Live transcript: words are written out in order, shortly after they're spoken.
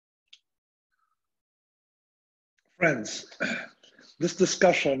Friends, this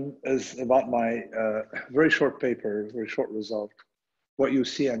discussion is about my very short paper, very short result, what you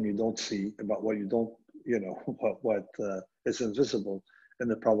see and you don't see, about what you don't, what is invisible in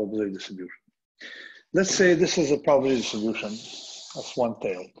the probability distribution. Let's say this is a probability distribution, that's one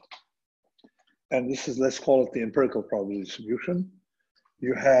tail. And this is, let's call it the empirical probability distribution.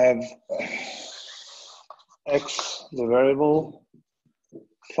 You have x, the variable,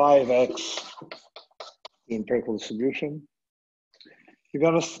 5x, the empirical distribution.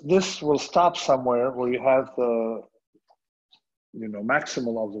 This will stop somewhere where you have the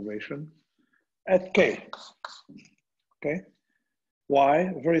maximal observation at k. Okay,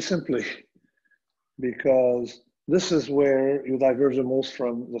 why? Very simply, because this is where you diverge the most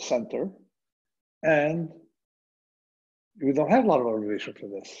from the center, and we don't have a lot of observation for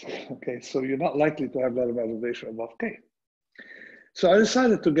this. Okay, so you're not likely to have a lot of observation above k. So I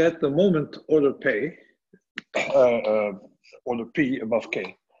decided to get the moment order p, order p above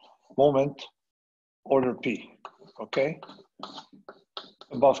k, moment order p, okay,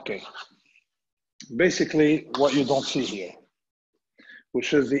 above k. Basically what you don't see here,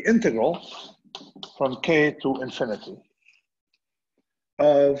 which is the integral from k to infinity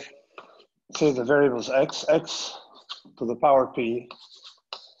of, say, the variables x to the power p,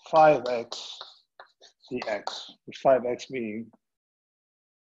 5x dx, with 5x being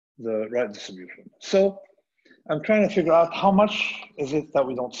the right distribution. So I'm trying to figure out how much is it that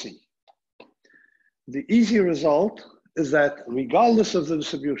we don't see. The easy result is that regardless of the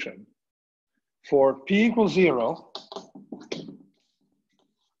distribution, for p equals 0,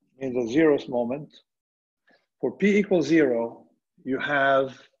 in the zeroth moment, for p equals 0, you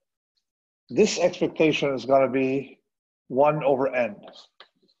have this expectation is going to be 1 over n.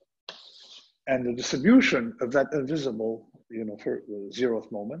 And the distribution of that invisible, for the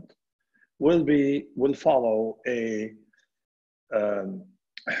zeroth moment, will follow a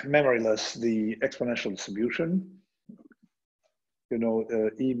memoryless, the exponential distribution,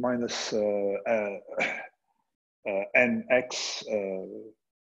 e minus nx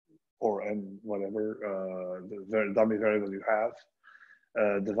or n whatever the dummy variable you have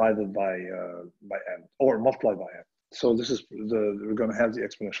divided by n or multiplied by n. So this is we're going to have the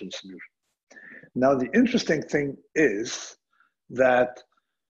exponential distribution. Now the interesting thing is that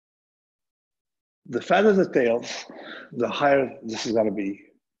the fatter the tails, the higher this is going to be.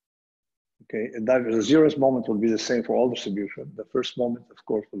 Okay, and the zeroth moment will be the same for all distribution. The first moment, of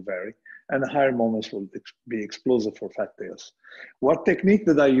course, will vary, and the higher moments will be explosive for fat tails. What technique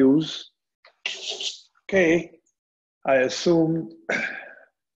did I use? K, I assume,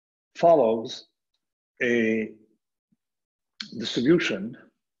 follows a distribution.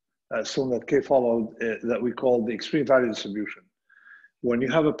 I assume that K followed that we call the extreme value distribution. When you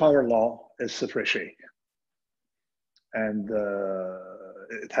have a power law, it's a Fréchet. And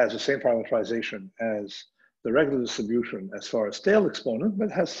it has the same parameterization as the regular distribution as far as tail exponent, but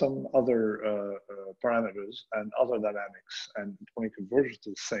has some other parameters and other dynamics. And when you converge to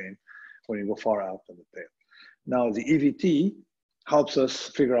the same when you go far out on the tail. Now the EVT helps us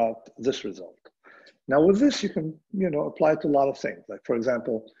figure out this result. Now with this, you can apply it to a lot of things. Like for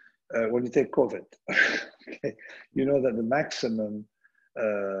example, when you take COVID, okay, you know that the maximum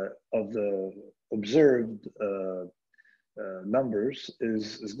of the observed numbers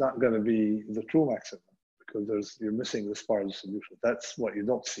is not going to be the true maximum, because you're missing this part of the solution. That's what you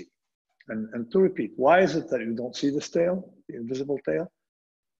don't see. And to repeat, why is it that you don't see this tail, the invisible tail?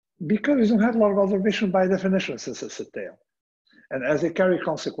 Because you don't have a lot of observation by definition, since it's a tail. And as they carry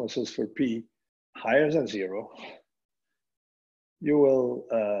consequences for p higher than 0, you will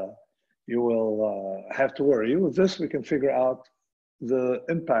have to worry. With this, we can figure out the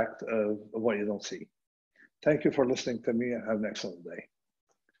impact of what you don't see. Thank you for listening to me, and have an excellent day.